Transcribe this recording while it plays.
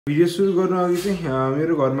Video सुरु गर्नु अघि चाहिँ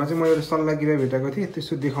मेरो घरमा चाहिँ मैले सल्लाह किरा भेटेको थिएँ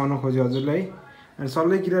त्यसो देखाउन खोजेँ हजुरलाई अनि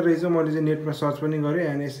सल्लाह किरा रहेछ मैले चाहिँ नेटमा सर्च पनि गरेँ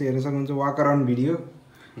अनि यसो हेर्न सक्नुहुन्छ वाक अराउन्ड भिडियो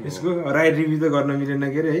यसको राइड रिभ्यू त गर्न मिलेन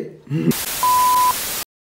के अरे है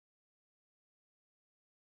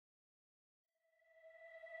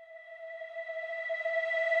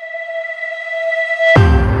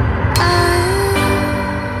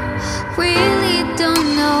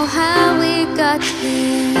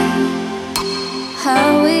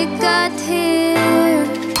How we got here.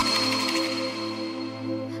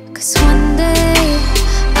 'Cause one day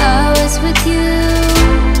I was with you,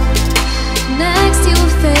 next you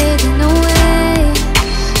were fading away,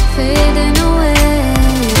 fading away.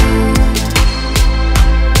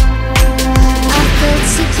 I felt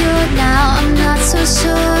secure, now I'm not so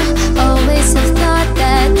sure. Always have thought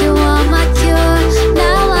that you are my cure.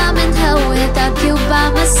 Now I'm in hell without you by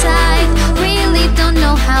my side. Really don't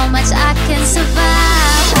know how much I can survive.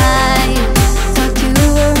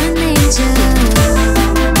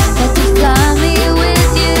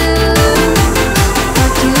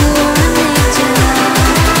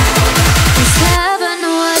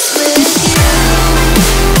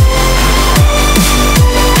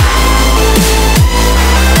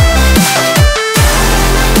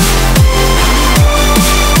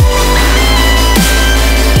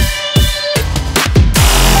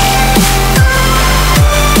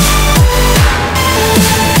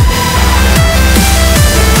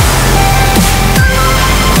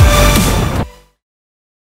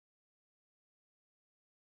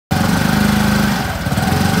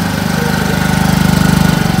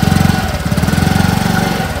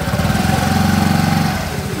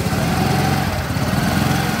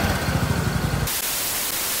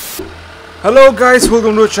 Hello guys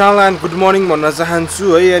welcome to channel and good morning भन्न चाहन्छु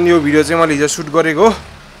है अनि यो video चाहिँ मैले हिजो suit गरेको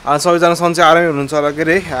सबैजना सन्चै आरामै हुनुहुन्छ होला के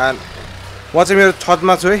अरे म चाहिँ मेरो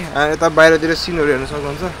छतमा छु है यता बाहिरतिर सिनहरू हेर्न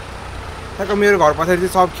सक्नुहुन्छ त्यहाँको मेरो घर पछाडि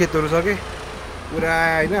चाहिँ सब खेतहरू छ कि पुरा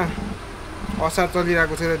होइन असार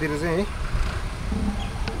चलिरहेको छ यतातिर चाहिँ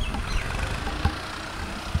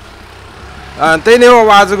है त्यही नै हो अब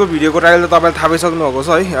आजको भिडियोको टाइटल त तपाईँले थाहा पाइसक्नुभएको छ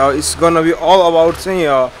है it's gonna B all about चाहिँ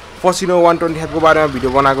फसिनो 125 को बारेमा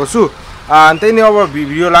भिडियो बनाएको छु त्यही नै अब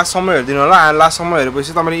भिडियो लास्टसम्म हेरिदिनु होला अनि लास्टसम्म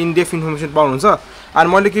हेरेपछि तपाईँले इनडेप्थ इन्फर्मेसन पाउनुहुन्छ अनि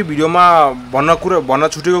मैले के भिडियोमा भन्न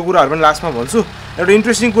छुटेको कुराहरू पनि लास्टमा भन्छु एउटा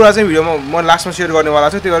इन्ट्रेस्टिङ कुरा चाहिँ भिडियोमा म लास्टमा सेयर गर्नेवाला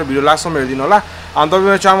छु त्यही भएर भिडियो लास्टसम्म हेरिदिनु होला अनि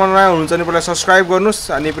तपाईँ च्यानलमा हुनुहुन्छ भने पहिला सब्सक्राइब गर्नुहोस्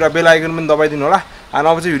अनि पुरा बेल आइकन पनि दबाइदिनु होला अनि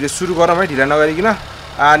अब चाहिँ भिडियो सुरु गरौँ है ढिला नगरिकन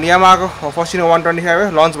अनि यामाहाको फसिनो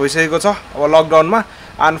 125 लन्च भइसकेको छ अब लकडाउनमा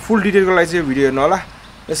अनि फुल डिटेलको लागि चाहिँ भिडियो हेर्नु होला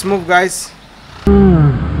let's move guys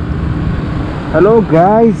hello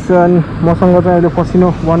guys मसँग चाहिँ अहिले फसिनो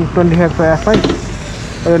 125 को एफआई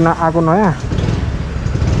अहिले आएको नयाँ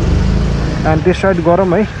अनि टेस्ट राइड गरौँ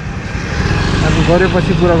है अनि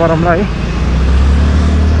गरेपछि कुरा गरौँला है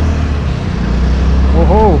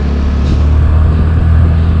ओहो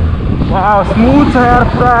वाउ स्मुथ छ यार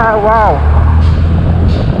पुरा वाउ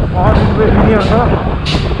लिनियर छ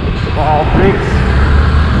wow breaks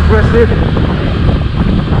impressive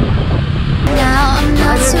Now I'm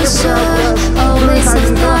not so sure. Always have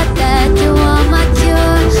thought that you are my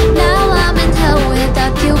cure. Now I'm in hell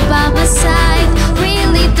without you by my side.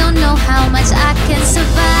 Really don't know how much I can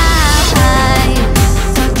survive. I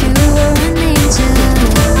thought you were an angel,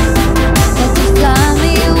 that you fly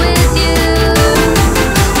me with you.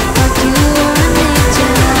 Thought you were an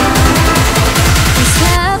angel. This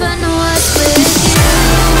heaven was with you.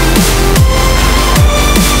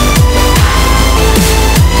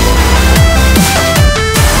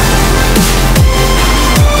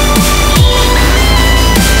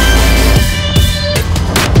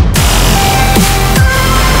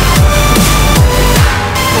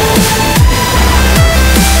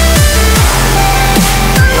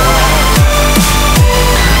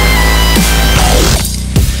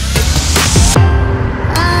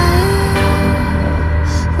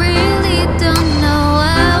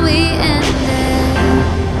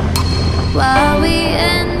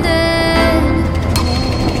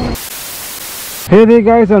 हे they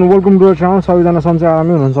guys and welcome to channel सबैजना सन्चै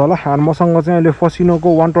आरामै हुनुहुन्छ होला अनि मसँग चाहिँ अहिले फसिनोको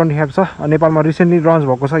 125 छ नेपालमा रिसेन्टली लन्च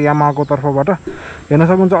भएको छ यामाहाको तर्फबाट हेर्न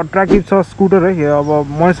सक्नुहुन्छ अट्र्याक्टिभ छ स्कुटर है अब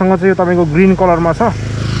मसँग चाहिँ तपाईँको ग्रिन कलरमा छ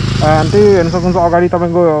अनि त्यही हेर्न सक्नुहुन्छ अगाडि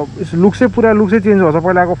तपाईँको लुक्सै पुरा लुक्सै चेन्ज भएको छ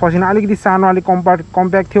पहिलाको फसिनो अलिकति सानो अलिक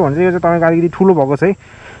कम्प्याक्ट थियो भने चाहिँ यो चाहिँ तपाईँको अलिकति ठुलो भएको छ है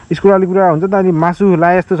स्कुटर अलिक पुरा हुन्छ त अनि मासु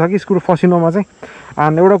लाए जस्तो छ कि स्कुटर फसिनोमा चाहिँ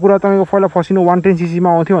अनि एउटा कुरा तपाईँको पहिला फसिनो 110 सीसीमा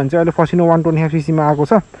आउँथ्यो भने चाहिँ अहिले फसिनो 125 सीसीमा आएको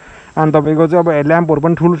छ अनि तपाईको चाहिँ अब हेडल्याम्पहरु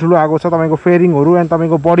पनि ठुलो ठुलो आएको छ तपाईको फेयरिङहरु अनि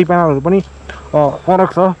तपाईको बडी प्यानलहरु पनि फरक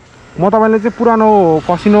छ म तपाईलाई चाहिँ पुरानो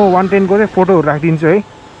फसिनो 110 को चाहिँ फोटोहरु राखिदिन्छु है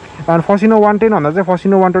अनि Fascino 110 भन्दा चाहिँ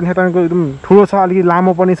Fascino 120 तपाईँको एकदम ठुलो छ, अलिकति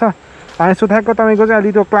लामो पनि छ। अनि यस्तो ठ्याक्क तपाईँको चाहिँ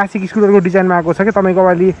अलिक त्यो क्लासिक स्कुटरको डिजाइनमा आएको छ कि तपाईँको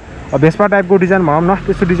अलि भेस्पा टाइपको डिजाइन भनौँ न,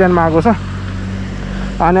 त्यस्तो डिजाइनमा आएको छ।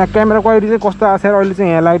 अनि क्यामेरा क्वालिटी चाहिँ कस्तो आएको छ अहिले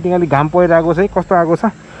चाहिँ यहाँ लाइटिङ अलिक घाम परिरहेको छ है, कस्तो आएको छ।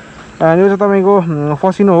 अनि यो चाहिँ तपाईँको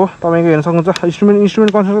Fascino हो, तपाईँको हेर्न सक्नुहुन्छ।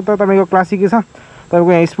 इन्स्ट्रुमेन्ट कन्सोल त तपाईँको क्लासिकै छ।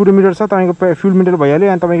 तपाईँको यहाँ स्पिडोमिटर छ, तपाईँको फ्युल मिटर भइहाल्यो,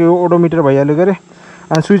 अनि तपाईँको यो ओडोमिटर भइहाल्यो के अरे।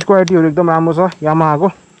 अनि स्विच क्वालिटीहरू एकदम राम्रो छ यामाहाको।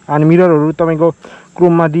 अनि मिररहरू तपाईँको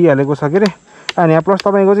क्रोममा दिइहालेको छ के अरे। अनि यहाँ प्लस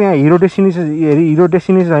तपाईँको चाहिँ यहाँ हिरो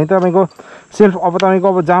डेस्टिनेसन है तपाईँको सेल्फ। अब तपाईँको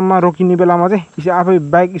अब जाममा रोकिने बेलामा चाहिँ आफै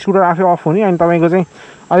बाइक स्कुटर आफै अफ हुने, अनि तपाईँको चाहिँ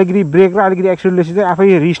अलिकति ब्रेक र अलिकति एक्सिलरेसन चाहिँ आफै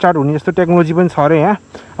रिस्टार्ट हुने जस्तो टेक्नोलोजी पनि छ अरे यहाँ।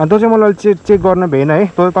 अनि त्यो चाहिँ मलाई चेक गर्न भएन है,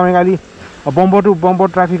 त्यो तपाईँको अलि बम्पर टु बम्पर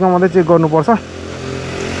ट्राफिकमा मात्रै चेक गर्नुपर्छ।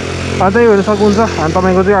 अझै हेर्न सक्नुहुन्छ। अनि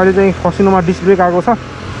तपाईँको चाहिँ अहिले चाहिँ Fascinoमा डिस्क ब्रेक आएको छ।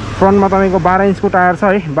 फ्रन्टमा तपाईँको 12 इन्चको टायर छ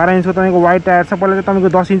है, 12 इन्चको तपाईँको वाइड टायर छ। पहिला चाहिँ तपाईँको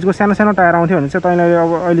 10 इन्चको सानो सानो टायर आउँथ्यो भने चाहिँ तपाईँले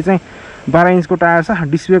अब अहिले चाहिँ 12 इन्चको टायर छ,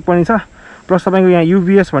 डिस्क ब्रेक पनि छ। प्लस तपाईँको यहाँ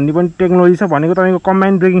UBS भन्ने पनि टेक्नोलोजी छ, भनेको तपाईँको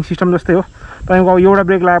कम्बाइन्ड ब्रेकिङ सिस्टम जस्तै हो। तपाईँको अब एउटा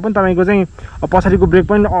ब्रेक लगाए पनि तपाईँको चाहिँ पछाडिको ब्रेक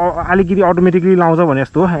पनि अलिकति अटोमेटिकली लाउँछ भने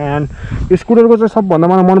जस्तो हो। एन्ड स्कुटरको चाहिँ सबभन्दा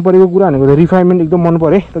मलाई मन परेको कुरा भनेको चाहिँ रिफाइनमेन्ट एकदम मन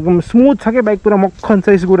पऱ्यो, एकदम स्मुथ छ कि बाइक, पुरा मक्खन छ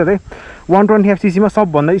स्कुटर है। 120 FCCमा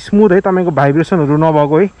सबभन्दा स्मुथ है, तपाईँको भाइब्रेसनहरू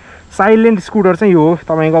नभएको है, साइलेन्ट स्कुटर चाहिँ यो हो।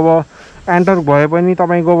 तपाईँको अब एन्टर्क भए पनि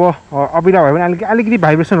तपाईँको अब अपिरा भए पनि अलिकति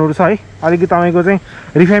भाइब्रेसनहरू छ है, अलिकति तपाईँको चाहिँ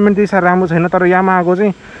रिफाइनमेन्ट त्यति साह्रो राम्रो छैन, तर यामाहाको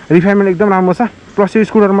चाहिँ रिफाइनमेन्ट एकदम राम्रो छ। प्लस यो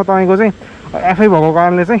स्कुटरमा तपाईँको चाहिँ FI भएको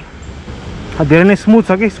कारणले चाहिँ धेरै नै स्मुथ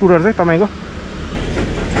छ कि स्कुटर चाहिँ तपाईँको।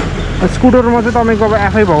 स्कुटरमा चाहिँ तपाईँको अब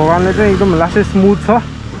FI भएको कारणले चाहिँ एकदम लास्टै स्मुथ छ।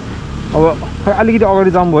 अब अलिकति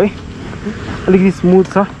अगाडि जाउँ है, अलिकति स्मुथ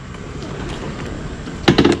छ।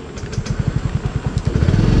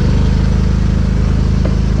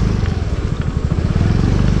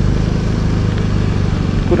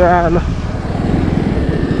 पुरा ल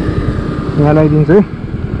यहाँ लगाइदिन्छु है।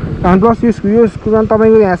 अनि प्लस यो स्कुटरमा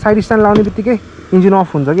तपाईँको यहाँ साइड स्ट्यान्ड लाउने बित्तिकै इन्जिन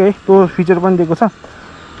अफ हुन्छ कि है, त्यो फिचर पनि दिएको छ।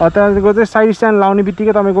 त्यहाँदेखिको चाहिँ साइड स्ट्यान्ड लाउने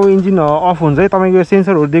बित्तिकै तपाईँको इन्जिन अफ हुन्छ है। तपाईँको यो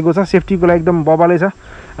सेन्सरहरू दिएको छ, सेफ्टीको लागि एकदम बबालै छ।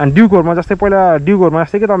 अनि ड्युकहरूमा जस्तै पहिला ड्युकहरूमा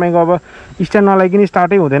जस्तै कि तपाईँको अब स्ट्यान्ड नलाइकन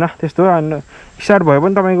स्टार्टै हुँदैन त्यस्तो। अनि स्टार्ट भयो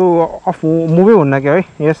पनि तपाईँको अफ मुभै हुन्न क्या है।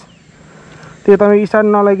 यस त्यो तपाईँको स्टार्ट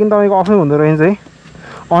नलाइकन तपाईँको अफै हुँदो रहेछ है,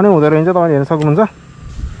 अनै हुँदो रहेछ, तपाईँले हेर्न सक्नुहुन्छ।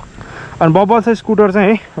 अनि बबल छ स्कुटर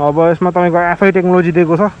चाहिँ है। अब यसमा तपाईँको FI टेक्नोलोजी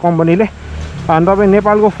दिएको छ कम्पनीले। अनि तपाईँ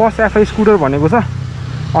नेपालको फर्स्ट FI स्कुटर भनेको छ।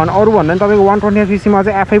 अनि अरू भन्दा पनि तपाईँको 120 FCCमा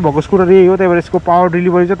चाहिँ FI भएको स्कुटर यही हो। त्यही भएर यसको पावर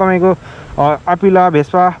डेलिभरी चाहिँ तपाईँको अपिला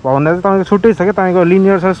भेस्पा भन्दा चाहिँ तपाईँको छुट्टै छ क्या, तपाईँको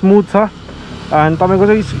लिनियर छ, स्मुथ छ। अनि तपाईँको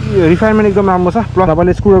चाहिँ रिफाइनमेन्ट एकदम राम्रो छ। प्लस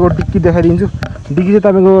तपाईँले स्कुटरको डिक्की देखाइदिन्छु। डिक्की चाहिँ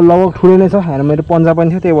तपाईँको लगभग ठुलो नै छ, हेर मेरो पन्जा पनि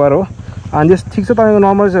थियो त्यही भएर हो। अनि जस ठिक छ, तपाईँको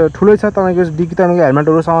नर्मल ठुलै छ। तपाईँको डिक्की तपाईँको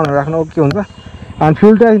हेलमेटहरू सामानहरू राख्नु ओके हुन्छ। अनि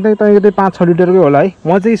फ्युल ट्याङ्क चाहिँ तपाईँको त्यही 5-6 लिटरकै होला है।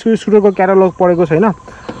 म चाहिँ स्कुटरको क्याटालग पढेको छैन,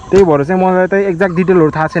 त्यही भएर चाहिँ मलाई चाहिँ एक्ज्याक्ट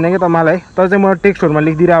डिटेलहरू थाहा छैन क्या तपाईँलाई, तर चाहिँ म टेक्स्टहरूमा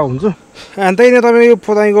लेखिदिरहेको हुन्छु। अनि त्यही नै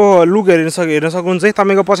तपाईँको लुक हेर्न सक्नुहुन्छ है।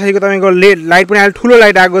 तपाईँको पछाडिको तपाईँको लाइट पनि अहिले ठुलो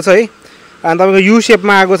लाइट आएको छ है। अनि तपाईँको यु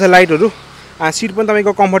सेपमा आएको छ लाइटहरू। सिट पनि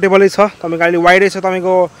तपाईँको कम्फर्टेबलै छ, तपाईँको अहिले वाइडै छ।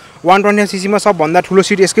 तपाईँको 120 FCCमा सबभन्दा ठुलो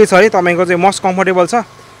सिट यसकै छ है। तपाईँको चाहिँ मस्ट कम्फर्टेबल छ,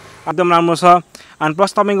 एकदम राम्रो छ। अनि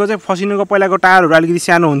प्लस तपाईँको चाहिँ Fascinoको पहिलाको टायरहरू अलिकति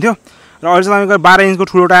सानो हुन्थ्यो र अहिले चाहिँ तपाईँको 12 इन्चको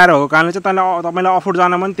ठुलो टायर भएको कारणले चाहिँ तपाईँलाई अफरोड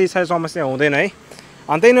जान पनि त्यही साह्रो समस्या हुँदैन है।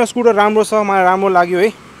 अनि त्यही नै स्कुटर राम्रो छ, मलाई राम्रो लाग्यो है।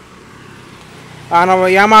 अनि अब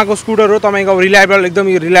यामाहाको स्कुटर हो, तपाईँको रिलायबल एकदम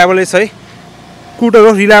रिलायबलै छ है। स्कुटर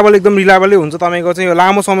हो रिलायबल, एकदम रिलायबलै हुन्छ। तपाईँको चाहिँ यो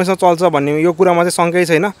लामो समयसम्म चल्छ भन्ने यो कुरामा चाहिँ शङ्कै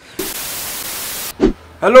छैन।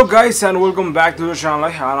 Hello guys and welcome back to the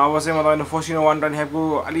channel है। अनि अब चाहिँ म तपाईँलाई Fascino 125 को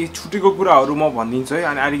अलिक छुटेको कुराहरू म भनिदिन्छु है।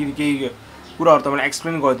 अनि अलिकति केही कुराहरू तपाईँलाई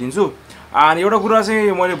एक्सप्लेन गरिदिन्छु। अनि एउटा कुरा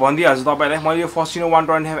चाहिँ मैले भनिदिइहाल्छु तपाईँलाई, मैले यो Fascino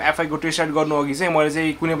 125 FI को टेस्ट राइड गर्नु अघि चाहिँ मैले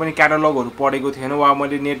चाहिँ कुनै पनि क्याटालगहरू पढेको थिएन, वा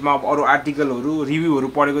मैले नेटमा अरू आर्टिकलहरू रिभ्यूहरू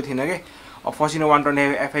पढेको थिइनँ कि Fascino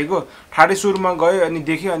 125 FI को। ठाडै सुरुमा गयो अनि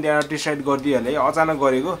देखेँ, अनि त्यहाँ टेस्ट राइड गरिदिइहालेँ, अचानक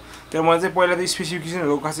गरेको। त्यो मैले चाहिँ पहिला त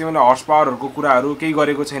स्पेसिफिकेसनहरू खासै मैले हर्स पावरहरूको कुराहरू केही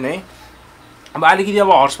गरेको छैन है। अब अलिकति अब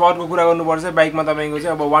हर्स पावरको कुरा गर्नुपर्छ चाहिँ बाइकमा तपाईँको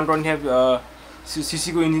चाहिँ अब 125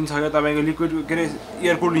 cc को इन्जिन छ, तपाईँको लिक्विड के अरे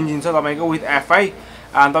एयर कुल्ड इन्जिन छ तपाईँको विथ FI।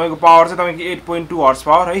 अनि तपाईँको पावर चाहिँ तपाईँको 8.2 हर्स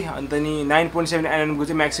पावर है। अन्त नि 9.7 Nm को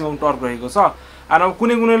चाहिँ म्याक्सिमम टर्क रहेको छ। अनि अब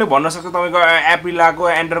कुनैले भन्न सक्छ तपाईँको एप्रिलाको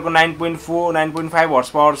एन्टरको 9.4 9.5 हर्स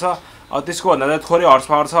पावर छ, त्यसको भन्दा चाहिँ थोरै हर्स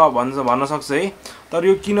पावर छ भन्न सक्छ है। तर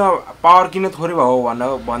यो किन पावर किन थोरै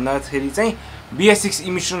भएको भन्दाखेरि चाहिँ BS6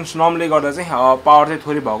 इमिसन्स नर्मले गर्दा चाहिँ पावर चाहिँ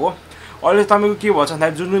थोरै भएको। अहिले तपाईँको के भन्छ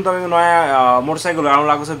भन्दाखेरि जुन तपाईँको नयाँ मोटरसाइकलहरू आउनु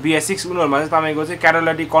लागेको छ BS6, उनीहरूमा चाहिँ तपाईँको चाहिँ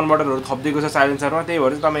क्याटालाइटिक कन्भर्टरहरू थपिदिएको छ साइलेन्सरमा। त्यही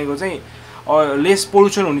भएर चाहिँ तपाईँको चाहिँ लेस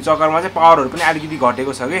पोल्युसन हुने चक्करमा चाहिँ पावरहरू पनि अलिकति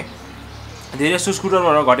घटेको छ कि। धेरै जस्तो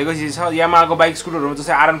स्कुटरहरु घटेको चिज छ यामाहाको बाइक स्कुटरहरु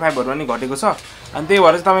जस्तै RN5 हरु पनि घटेको छ अनि त्यही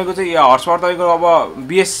भएर चाहिँ तपाईको चाहिँ हर्स पावर तपाईको अब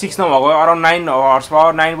BS6 नभएको around 9 horse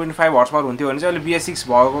power 9.5 horse power हुन्थ्यो भने चाहिँ अहिले BS6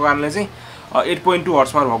 भएको कारणले चाहिँ 8.2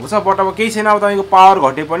 हर्स पावर भएको छ बट अब केही छैन अब तपाईको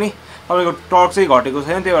पावर घटे पनि तपाईको टर्क चाहिँ घटेको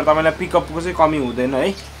छैन त्यही भएर तपाईलाई पिकअपको चाहिँ कमी हुँदैन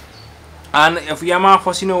है And if Yamaha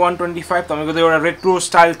Fascino 125 तपाईको चाहिँ एउटा रेट्रो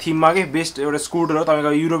स्टाइल थीममा के बेस्ट एउटा स्कुटर हो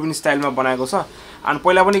तपाईको युरोपियन स्टाइलमा बनाएको छ अनि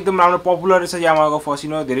पहिला पनि एकदम राम्रो पपुलर रहेछ यामाहाको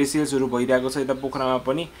फसिनो धेरै सेल्सहरु भइरहेको छ यता पोखरामा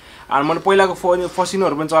पनि अनि मैले पहिलाको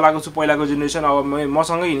फसिनोहरु पनि चलाएको छु पहिलाको जेनेरेसन अब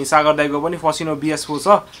मसँगै हिँड्ने सागर दाइको पनि फसिनो BS4 छ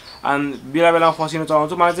अनि बेला बेलामा फसिनो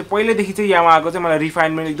चलाउँछु मलाई चाहिँ पहिलेदेखि चाहिँ यामाहाको चाहिँ मलाई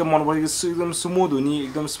रिफाइनमेन्ट एकदम मन पर्थ्यो एकदम स्मुथ हुने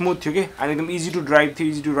एकदम स्मुथ थियो के अनि एकदम इजी टु ड्राइभ थियो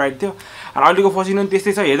इजी टु राइड थियो अनि अहिलेको फसिनो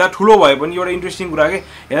त्यस्तै छ हेर्दा ठुलो भए पनि एउटा इन्ट्रेस्टिङ कुरा के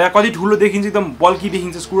हेर्दा कति ठुलो देखिन्छ एकदम बल्की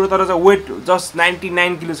देखिन्छ स्कुटर तर चाहिँ वेट जस्ट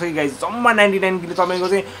 99 किलो छ कि गाइस जम्मा 99 किलो तपाईको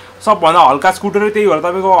चाहिँ सबभन्दा हल्का स्कुटर त्यही भएर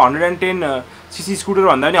तपाईको 110 सीसी स्कुटर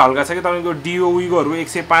भन्दा पनि हल्का छ कि तपाईको डिओ विगोहरु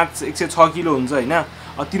 105 106 किलो हुन्छ हैन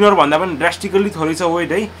तिनीहरु भन्दा पनि ड्रास्टिकली थोरै छ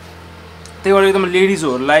वेट है त्यही भएर एकदम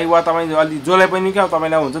लेडिजहरुलाई वा तपाई अलि जोलाई पनि के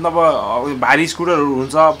तपाईलाई हुन्छ तब भारी स्कुटरहरु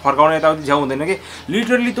हुन्छ फर्काउन यताउति झ्याउ हुँदैन के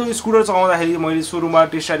लिटरली त्यो स्कुटर चलाउँदाखेरि मैले सुरुमा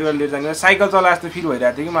टेस्ट राइड गरेर लिएर जाँदा साइकल चलाए जस्तो फिल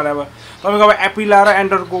भइरहेको थियो कि मलाई अब तपाईको अब एपिला र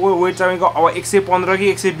एन्टरको वेट तपाईको अब 115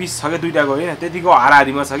 कि 120 छ के दुईटाको हैन त्यतिको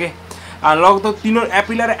हाराहारीमा छ के लगभग तीनो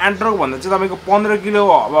एपिला र एन्टरक भन्दा चाहिँ तपाईको 15 किलो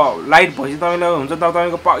अब लाइट भएपछि तपाईलाई हुन्छ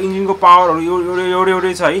तपाईको इन्जिनको पावरहरु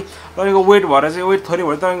एउटै छ है तपाईको वेट भएर चाहिँ वेट थोरै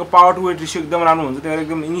भएर तपाईको पावर टु वेट रेशियो एकदम राम्रो हुन्छ त्यही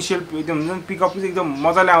एकदम इनिशियल एकदम हुन्छ पिकअप चाहिँ एकदम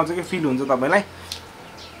मजाले आउँछ के फिल हुन्छ तपाईलाई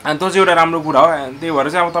अनि त्यो चाहिँ एउटा राम्रो कुरा हो त्यही भएर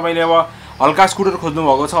चाहिँ अब तपाईले अब हल्का स्कुटर खोज्नु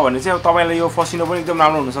भएको छ भने चाहिँ अब तपाईलाई यो फसिनो पनि एकदम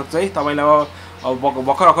राम्रो हुन सक्छ है तपाईलाई अब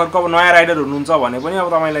भर्खरको अब नयाँ राइडर हुनुहुन्छ भने पनि अब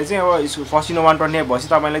तपाईलाई चाहिँ अब फसिनो 125 भएपछि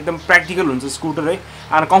तपाईलाई एकदम प्र्याक्टिकल हुन्छ स्कुटर है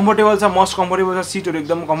अनि कम्फर्टेबल छ मोस्ट कम्फर्टेबल छ सिटहरु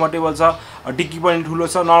एकदम कम्फर्टेबल छ डिक्की पनि ठुलो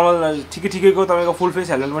छ नर्मल ठिकैको तपाईको फुल फेस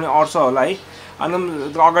हेलमेट पनि अट्छ होला है अनि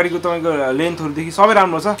अगाडिको तपाईको लेन्थहरु देखि सबै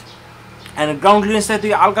राम्रो छ अनि ग्राउन्ड क्लियरेन्स चाहिँ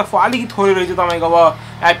त्यो अलिकति थोरै रहेछ तपाईको अब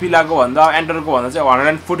एपिलाको भन्दा एन्टरको भन्दा चाहिँ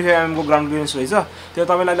 145 mm को ग्राउन्ड क्लियरेन्स रहेछ त्यो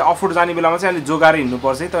तपाईलाई अफ रोड जाने बेलामा चाहिँ अलि जोगाएर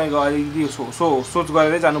हिँड्नुपर्छ है तपाईको अलिकति सोच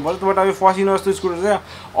गरेरै जानुपर्छ बट अब फसिनो जस्तो स्कुटर चाहिँ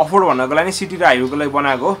अफ रोड भन्नको लागि सिटी र हाइवेको लागि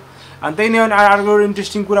बनाएको हो अनि त्यही नै अर्को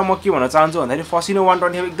इन्ट्रेस्टिङ कुरा म के भन्न चाहन्छु भन्दाखेरि फसिनो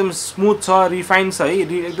 125 एकदम स्मुथ छ रिफाइन छ है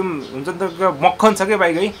एकदम हुन्छ नि त मक्खन छ के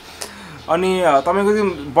बाइक है अनि तपाईको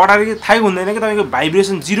चाहिँ बटारी थाहै हुँदैन कि तपाईको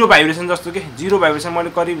भाइब्रेसन जिरो भाइब्रेसन जस्तो के जिरो भाइब्रेसन मैले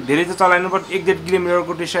करिब धेरै चाहिँ चलाएन बट 1.5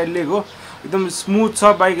 किलोमिटरको टेस्ट राइड लिएको एकदम स्मुथ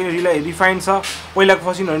छ बाइक रिफाइन छ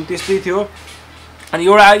पहिलाको फसिनो पनि त्यस्तै थियो अनि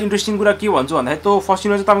एउटा इन्ट्रेस्टिङ कुरा के भन्छु भन्दाखेरि त्यो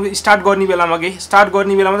फसिनो चाहिँ तपाईको स्टार्ट गर्ने बेलामा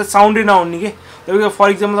चाहिँ साउन्डै नआउने के तपाईको फर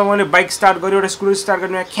इक्जाम्पल मैले बाइक स्टार्ट गरे एउटा स्कुटर स्टार्ट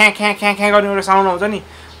गर्ने ख्या ख्या ख्या ख्या गर्ने एउटा साउन्ड आउँछ नि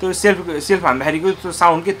त्यो सेल्फ हान्दाखेरिको त्यो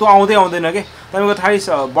साउन्ड के त्यो आउँदैन के तपाईको थाहै छ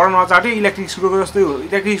बटन अचाट्यो इलेक्ट्रिक स्कुटर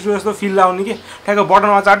जस्तो फिल आउने के ठ्याक्क बटन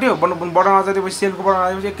अचाट्यो बटन अचाटेपछि सेल्फको बटन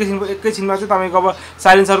अचाटेपछि एकैछिनमा चाहिँ तपाईको अब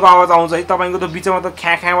साइलेन्सरको आवाज आउँछ है तपाईको त बिचमा त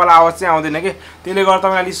ख्या ख्या वाला आवाज चाहिँ आउँदैन के त्यसले गर्दा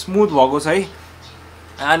तपाईँ अलि स्मुथ भएको छ है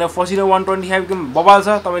अनि फसिनो 125 एकदम बबाल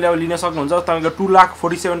छ तपाईले अब लिन सक्नुहुन्छ तपाईको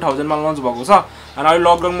 2,47,000 मा लन्च भएको छ अनि अहिले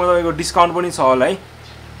लकडाउनमा तपाईको डिस्काउन्ट पनि छ होला है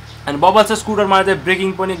अनि बबाल छ स्कुटरमा चाहिँ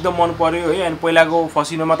ब्रेकिङ पनि एकदम मन पर्यो है अनि पहिलाको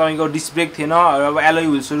फसिनोमा तपाईको डिस्क ब्रेक थिएन अब एलोय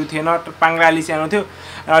व्हील्सहरु थिएन पाङ्ग्रा अलि सानो थियो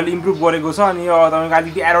अलि इम्प्रुभ गरेको छ अनि तपाईको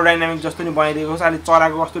अलिकति एरोडाइनामिक जस्तो नि बनाइदिएको छ अलि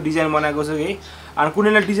चराको कस्तो डिजाइन बनाएको छ है अनि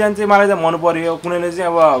कुनैले डिजाइन चाहिँ मलाई चाहिँ मन पर्यो कुनैले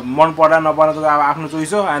चाहिँ अब मन पर्दा नपर्दा त अब आफ्नो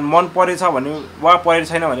चोइस हो अनि मन परेछ भने वा परेको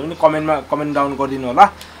छैन भने पनि कमेन्ट डाउन गरिदिनु होला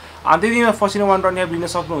अनि त्यतिमा फसिनो 125 लिन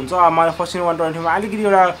सक्नुहुन्छ मलाई फसिनो 125 मा अलिकति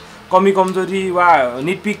एउटा कमी कमजोरी वा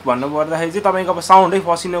निटपिक भन्नु पर्दाखेरि चाहिँ तपाईको अब साउन्ड है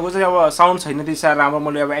फसिनोको चाहिँ अब साउन्ड छैन त्यति साह्रो राम्रो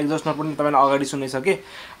मैले अब एक्जस्टमा पनि तपाईलाई अगाडि सुनाइसके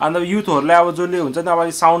अन्त युथहरुलाई अब जसले हुन्छ नि अब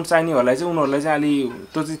साउन्ड चाहिनेहरुलाई चाहिँ उनीहरुलाई चाहिँ अलि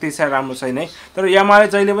त्यो चाहिँ त्यति साह्रो राम्रो छैन है तर यामाहाले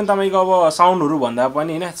जहिले पनि तपाईको अब साउन्डहरु भन्दा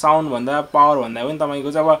पनि हैन साउन्ड भन्दा पावर भन्दा पनि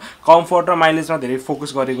तपाईको चाहिँ अब कम्फर्ट र माइलेजमा धेरै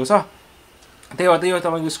फोकस गरेको छ त्यही भएर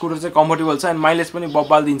तपाईको स्कुटर चाहिँ कम्फर्टेबल छ अनि माइलेज पनि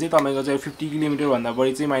बब्बाल दिन्छ तपाईको चाहिँ 50 किलोमिटर भन्दा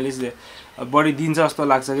बढी चाहिँ माइलेज बढी दिन्छ जस्तो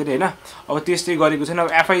लाग्छ के हैन अब त्यस्तै गरेको छैन अब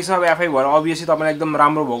एफआई छ अब एफआई भएर अभियसली तपाईलाई एकदम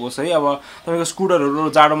राम्रो भएको छ है अब तपाईको स्कुटरहरु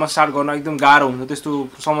जाडोमा स्टार्ट गर्न एकदम गाह्रो हुन्छ त्यस्तो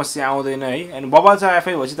समस्या आउँदैन है अनि बब्बाल छ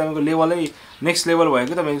एफआई भएपछि तपाईको लेभलै नेक्स्ट लेभल भयो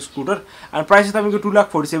के तपाईको स्कुटर अनि प्राइस चाहिँ तपाईको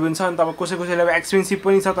 2,47,000 छ अनि तपाईको कसैले अब एक्सपेन्सिभ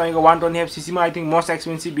पनि छ तपाईको 125 सीसी मा आई थिंक मोस्ट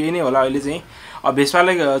एक्सपेन्सिभ यही नै होला अहिले चाहिँ अब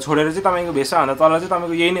भेस्पालाई छोडेर चाहिँ तपाईको भेस्पा भन्दा तल चाहिँ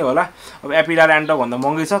तपाईको यही नै होला अब एपिला र एन्टरक भन्दा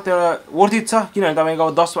महँगै छ त्यो वर्थ इट छ किनभने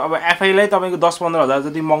तपाईको 10 अब एफआई लाई तपाईको 10-15 हजार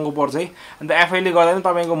जति महँगो पर्छ है अन्त एफआई ले गर्दा पनि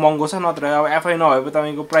तपाईको महँगो छ नत्र अब एफआई नभए पनि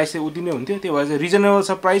तपाईको प्राइस चाहिँ उति नै हुन्थ्यो त्यो भएर चाहिँ रिजनेबल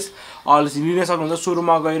छ प्राइस लिन सक्नुहुन्छ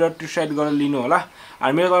सुरुमा गएर टेस्ट राइड गरेर लिनु होला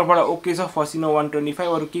अनि मेरो तर्फबाट ओके छ फसिनो 125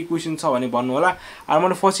 अरु के क्वेशन छ भने भन्नु होला अनि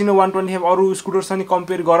मैले फसिनो 125 अरु स्कुटरसँग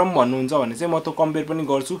कम्पेयर गरौँ भन्नुहुन्छ भने चाहिँ म त कम्पेयर पनि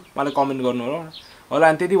गर्छु मलाई कमेन्ट गर्नु होला होला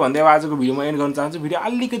अनि त्यति भन्दै अब आजको भिडियो म एन्ड गर्न चाहन्छु भिडियो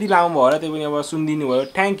अलिकति लामो भयो होला त्यही पनि अब सुनिदिनु भयो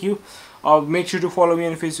thank you make sure to follow me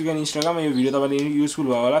on Facebook and Instagram यो भिडियो तपाईलाई युजफुल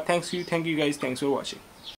भयो होला thank you guys thanks for watching